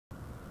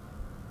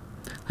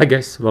Hi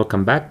guys,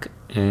 welcome back,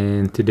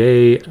 and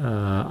today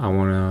I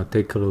want to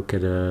take a look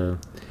at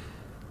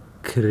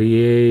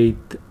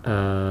create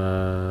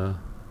a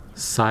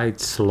side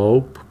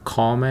slope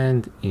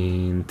comment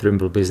in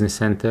Trimble Business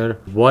Center.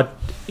 What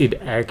it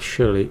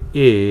actually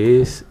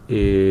is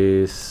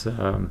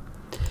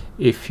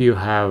if you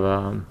have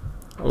a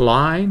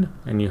line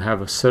and you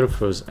have a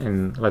surface,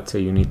 and let's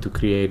say you need to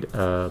create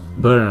a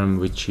berm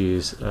which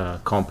is a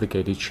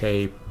complicated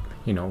shape,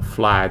 you know,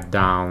 flat,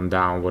 down,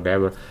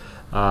 whatever.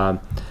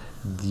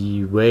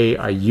 The way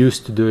I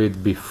used to do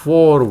it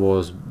before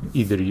was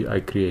either I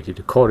created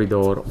a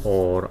corridor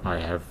or I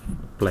have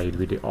played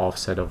with the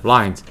offset of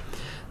lines.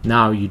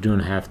 Now you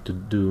don't have to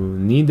do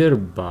neither,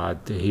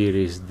 but here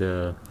is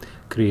the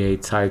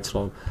create side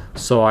slope.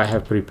 So I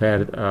have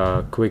prepared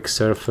a quick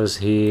surface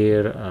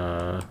here.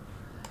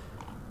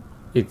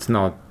 It's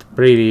not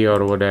pretty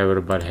or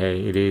whatever, but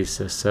hey, it is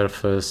a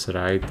surface,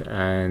 right?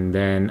 And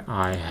then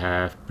I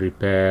have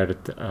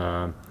prepared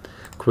a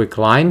quick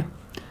line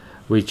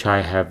which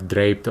I have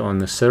draped on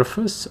the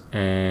surface,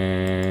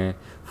 and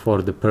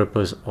for the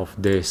purpose of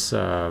this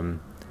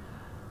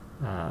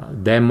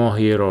demo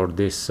here, or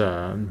this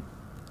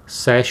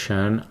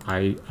session,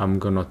 I'm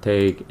gonna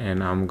take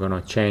and I'm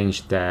gonna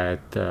change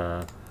that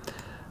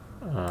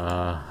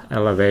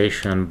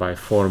elevation by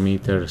 4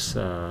 meters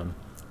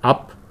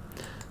up.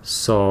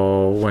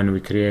 So when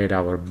we create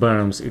our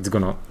berms, it's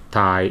gonna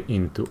tie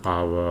into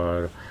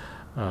our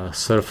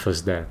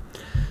surface there.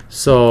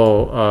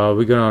 So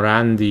we're gonna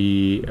run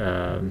the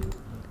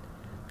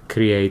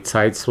create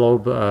side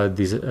slope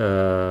this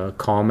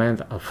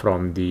comment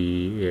from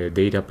the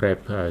data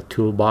prep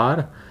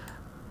toolbar,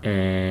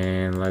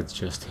 and let's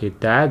just hit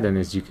that, and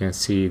as you can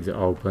see it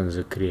opens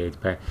a create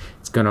path.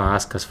 It's gonna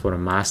ask us for a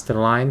master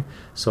line,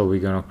 so we're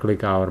gonna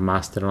click our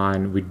master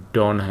line. We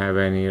don't have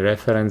any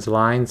reference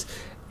lines,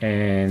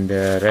 and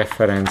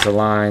reference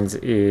lines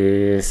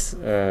is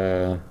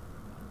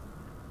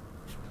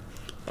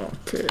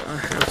okay, I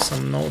have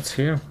some notes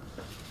here.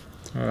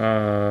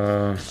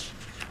 And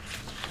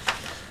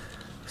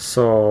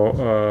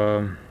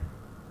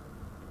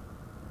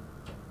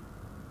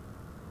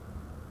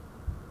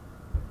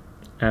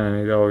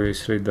it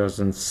obviously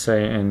doesn't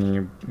say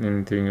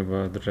anything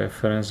about the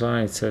reference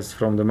line. It says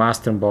from the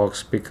master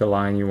box, pick a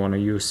line you want to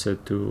use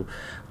it to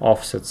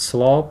offset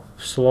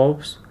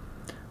slopes.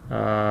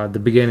 The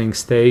beginning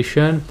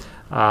station.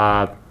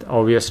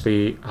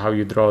 Obviously how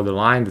you draw the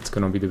line, that's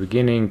gonna be the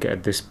beginning.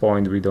 At this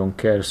point we don't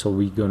care, so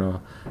we're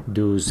gonna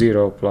do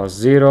 0 plus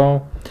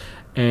 0,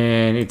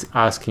 and it's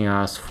asking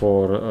us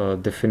for a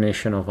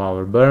definition of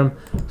our berm.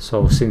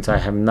 So since I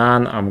have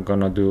none, I'm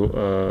gonna do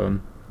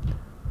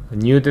a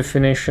new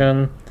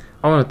definition.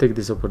 I want to take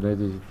this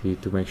opportunity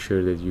to make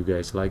sure that you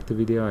guys like the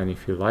video, and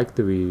if you like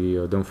the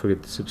video, don't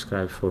forget to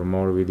subscribe for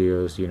more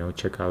videos. You know,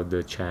 check out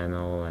the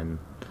channel and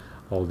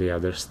all the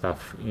other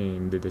stuff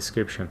in the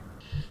description.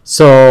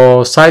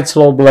 So side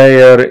slope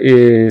layer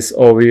is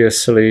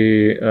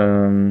obviously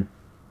a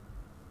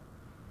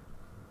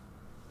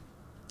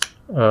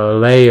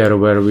layer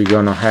where we're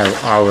gonna have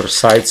our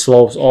side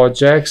slopes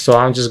object. So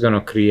I'm just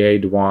gonna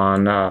create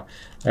one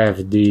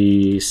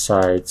FD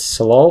side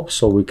slope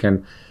so we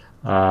can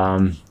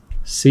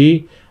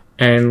see.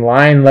 And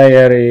line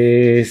layer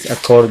is,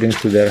 according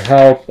to their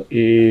help,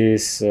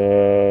 is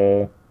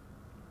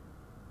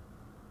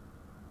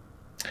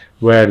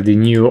where the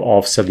new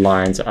offset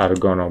lines are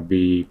gonna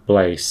be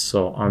placed.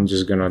 So I'm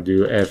just gonna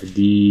do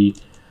FD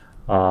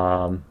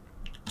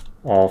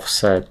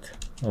offset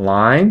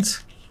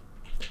lines,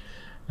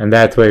 and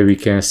that way we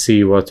can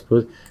see what to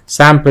put.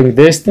 Sampling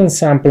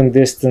distance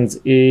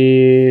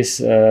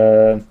is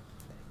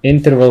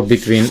interval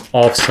between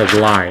offset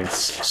lines.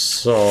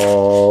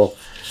 So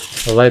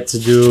let's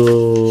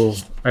do,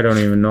 I don't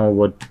even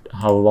know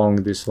how long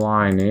this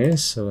line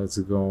is, so let's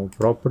go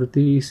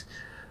properties.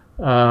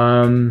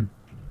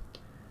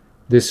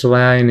 This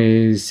line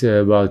is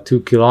about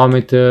 2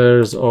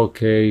 kilometers.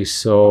 Okay,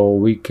 so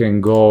we can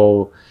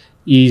go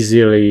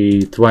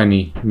easily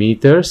 20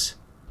 meters.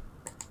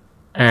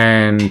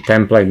 And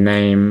template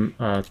name,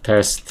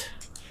 test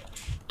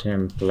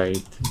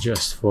template,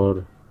 just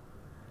for,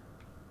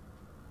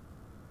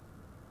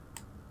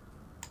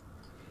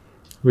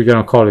 we're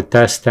gonna call it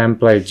test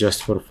template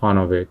just for fun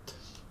of it.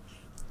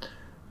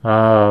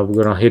 We're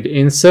gonna hit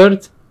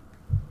insert.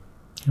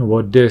 And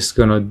what this is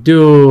gonna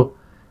do,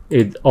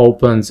 it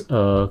opens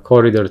a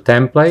corridor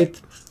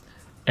template,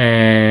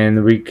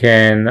 and we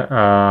can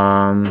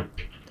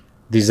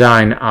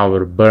design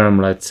our berm,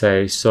 let's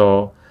say.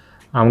 So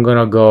I'm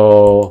gonna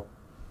go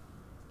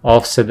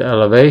offset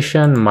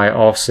elevation. My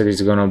offset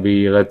is gonna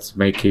be, let's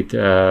make it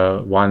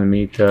 1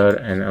 meter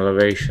and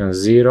elevation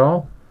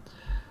 0.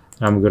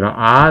 I'm gonna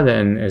add,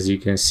 and as you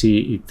can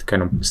see, it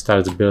kind of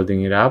starts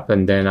building it up.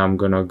 And then I'm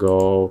gonna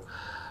go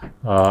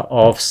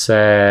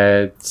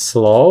offset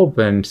slope,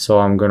 and so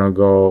I'm gonna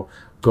go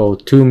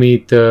 2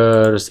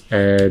 meters,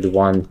 add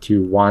 1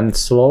 to 1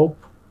 slope,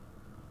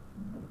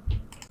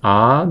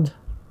 add,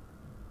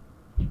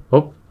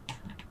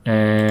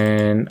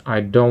 and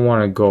I don't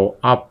want to go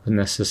up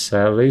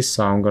necessarily,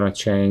 so I'm gonna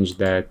change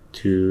that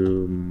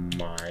to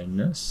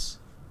minus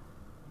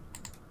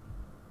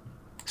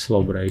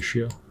slope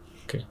ratio.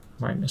 Okay,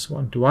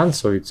 -1:1,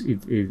 so it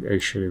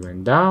actually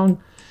went down.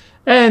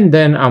 And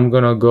then I'm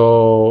gonna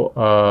go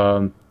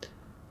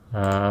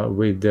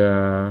with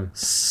the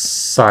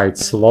side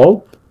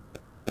slope.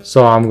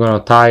 So I'm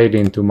gonna tie it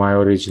into my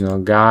original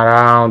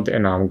ground,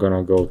 and I'm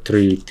gonna go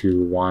 3,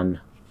 2, 1.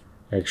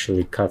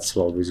 Actually, cut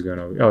slope is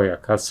gonna be, oh yeah,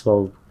 cut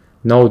slope,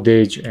 no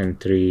ditch, and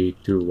 3,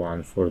 2,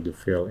 1 for the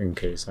fill in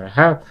case I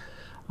have.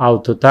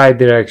 Auto tie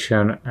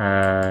direction,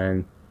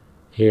 and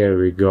here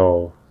we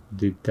go.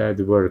 Did that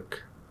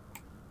work?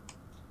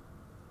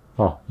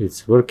 Oh,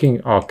 it's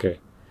working. Okay,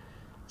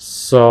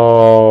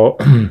 so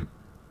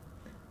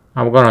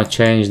I'm gonna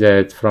change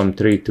that from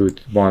 3 to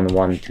 1,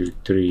 1 to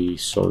 3,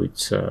 so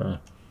it's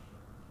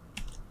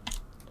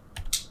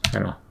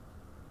kind of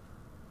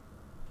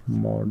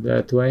more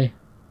that way.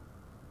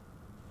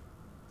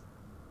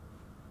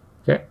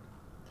 Okay,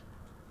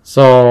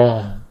 so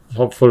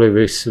hopefully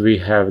we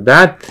have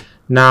that.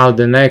 Now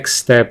the next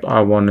step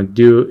I want to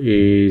do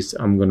is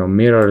I'm gonna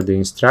mirror the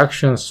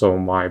instructions, so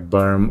my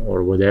berm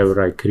or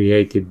whatever I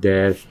created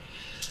there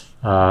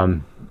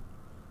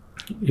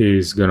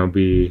is gonna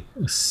be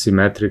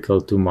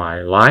symmetrical to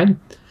my line.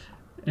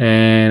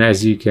 And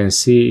as you can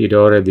see, it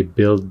already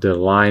built the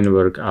line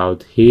work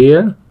out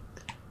here.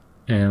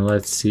 And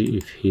let's see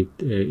if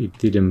it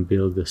didn't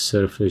build the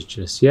surface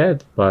just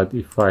yet, but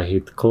if I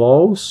hit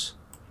close,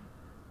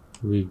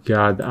 we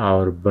got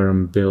our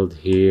berm built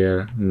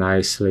here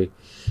nicely.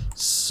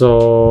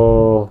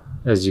 So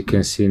as you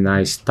can see,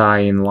 nice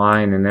tie-in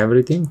line and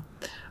everything.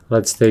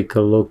 Let's take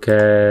a look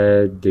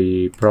at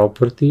the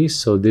properties.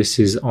 So this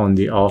is on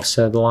the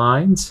offset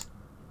lines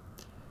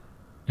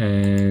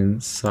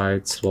and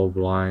side slope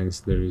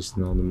lines. There is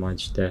not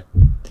much there.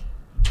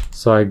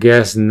 So I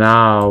guess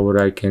now what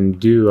I can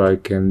do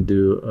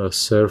a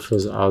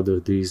surface out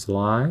of these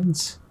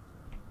lines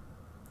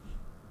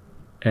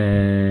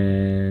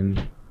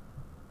and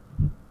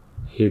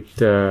hit,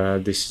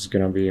 this is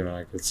gonna be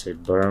like, let's say,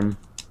 berm,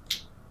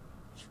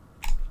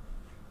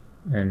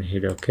 and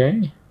hit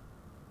OK.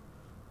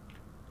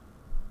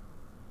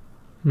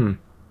 Not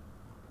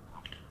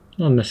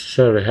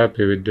necessarily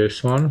happy with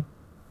this one.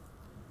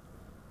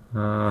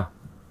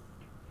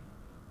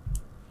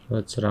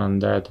 Let's run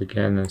that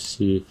again and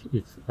see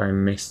if I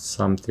missed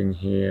something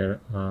here.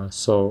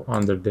 So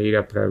under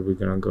data prep, we're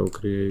gonna go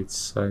create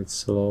side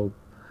slope,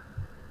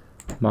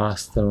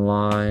 master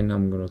line.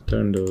 I'm gonna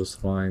turn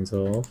those lines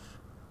off.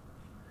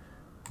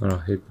 I'm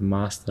gonna hit the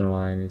master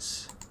line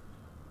is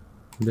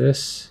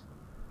this,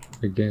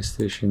 begin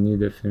station new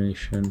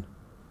definition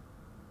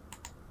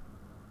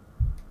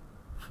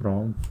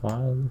from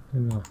file.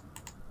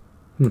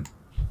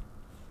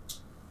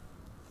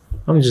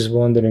 I'm just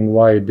wondering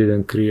why it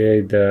didn't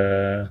create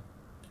the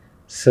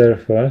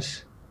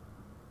surface.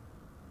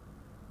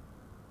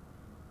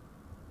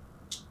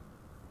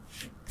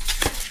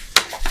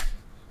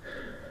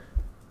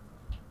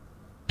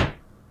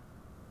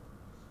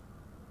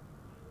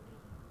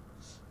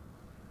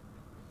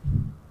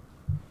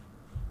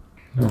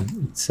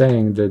 It's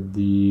saying that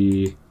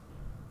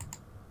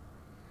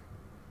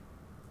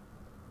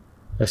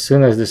as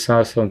soon as the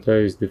side slope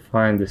is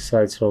defined, the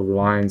side slope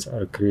lines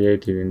are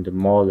created in the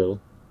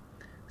model.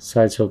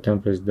 Side slope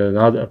templates do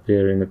not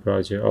appear in the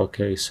project.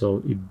 Okay,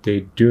 so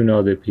they do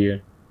not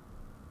appear.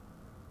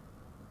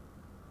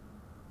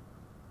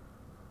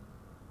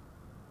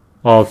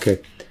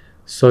 Okay,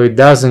 so it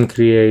doesn't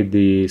create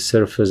the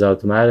surface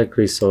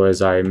automatically. So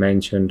as I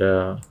mentioned,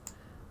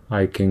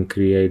 I can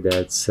create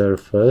that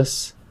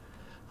surface.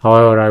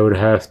 However, I would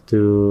have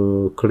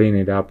to clean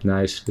it up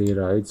nicely,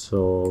 right?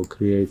 So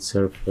create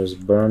surface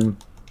berm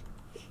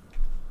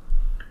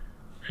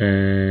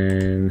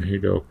and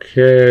hit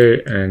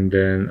OK, and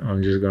then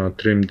I'm just gonna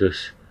trim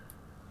this.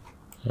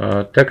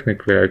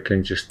 Technically, I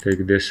can just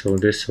take this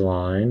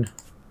line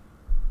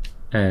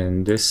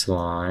and this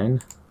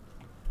line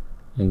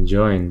and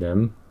join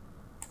them.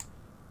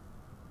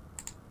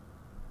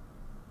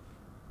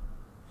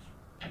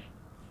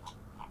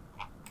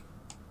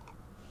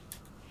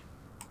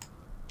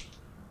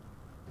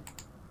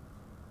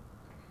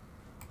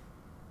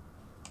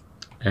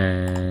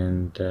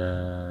 And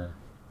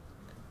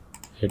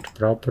hit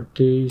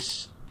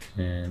properties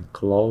and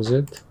close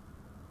it.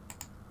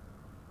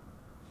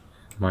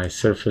 My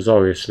surface,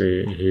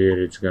 obviously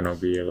here it's gonna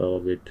be a little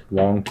bit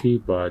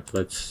wonky, but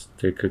let's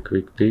take a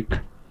quick peek.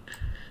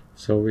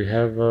 So we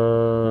have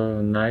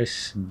a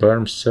nice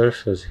berm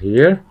surface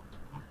here,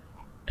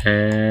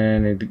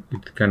 and it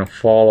kind of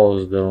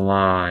follows the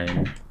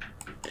line.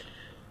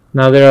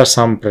 Now there are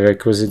some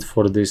prerequisites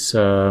for this,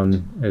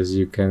 as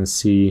you can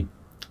see.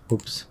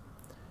 Oops.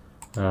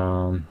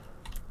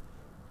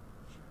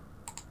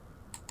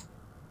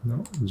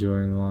 No,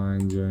 join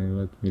line,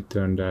 let me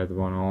turn that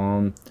one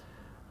on.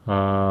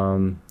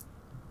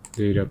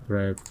 Data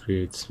prep,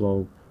 create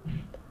slope.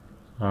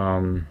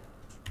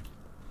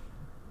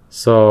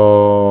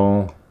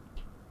 So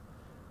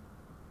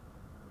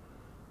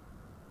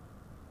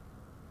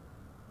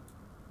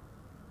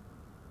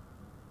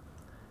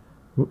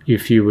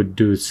if you would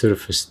do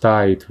surface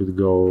tie, it would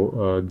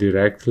go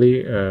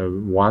directly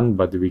one,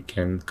 but we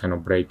can kind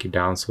of break it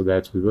down so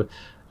that we would.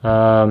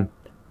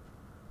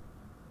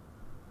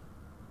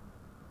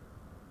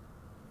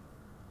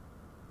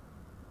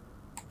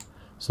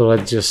 So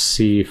let's just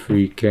see if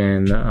we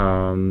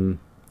can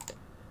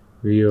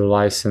view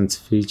license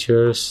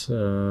features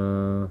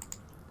and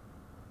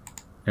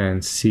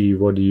see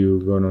what you're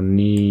gonna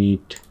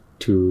need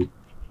to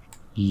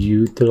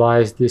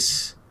utilize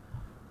this.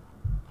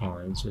 Oh,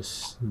 it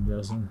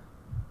doesn't.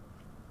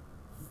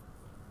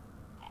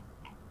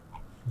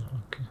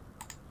 Okay,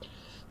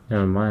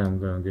 never mind, I'm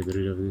gonna get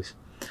rid of this.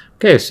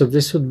 Okay, so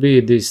this would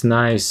be this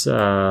nice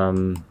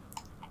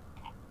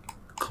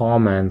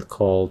comment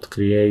called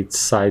create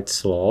side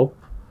slope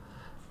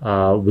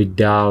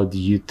without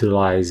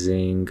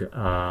utilizing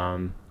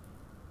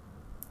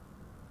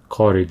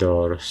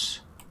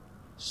corridors.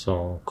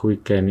 So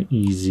quick and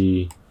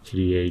easy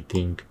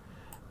creating,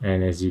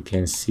 and as you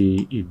can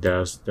see, it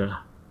does the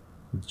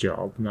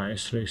job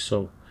nicely.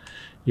 So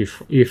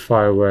if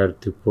I were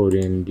to put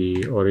in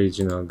the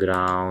original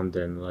ground,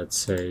 and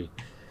let's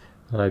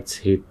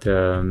hit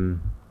in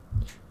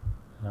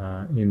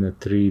a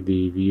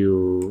 3D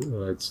view,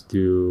 let's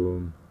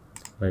do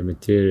by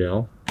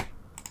material,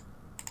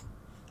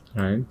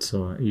 right?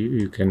 So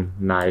you can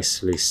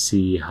nicely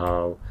see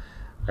how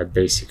I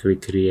basically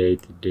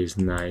created this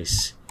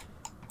nice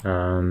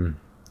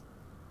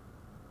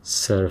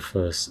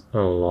surface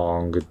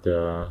along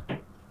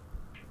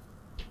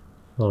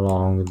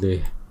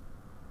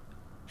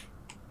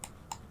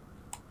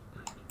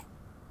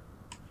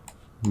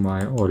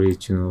my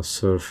original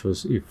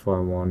surface, if I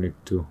wanted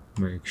to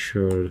make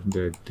sure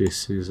that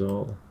this is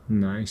all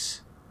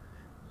nice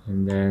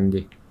and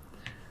dandy.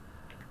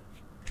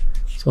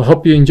 So I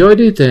hope you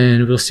enjoyed it,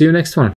 and we'll see you next one.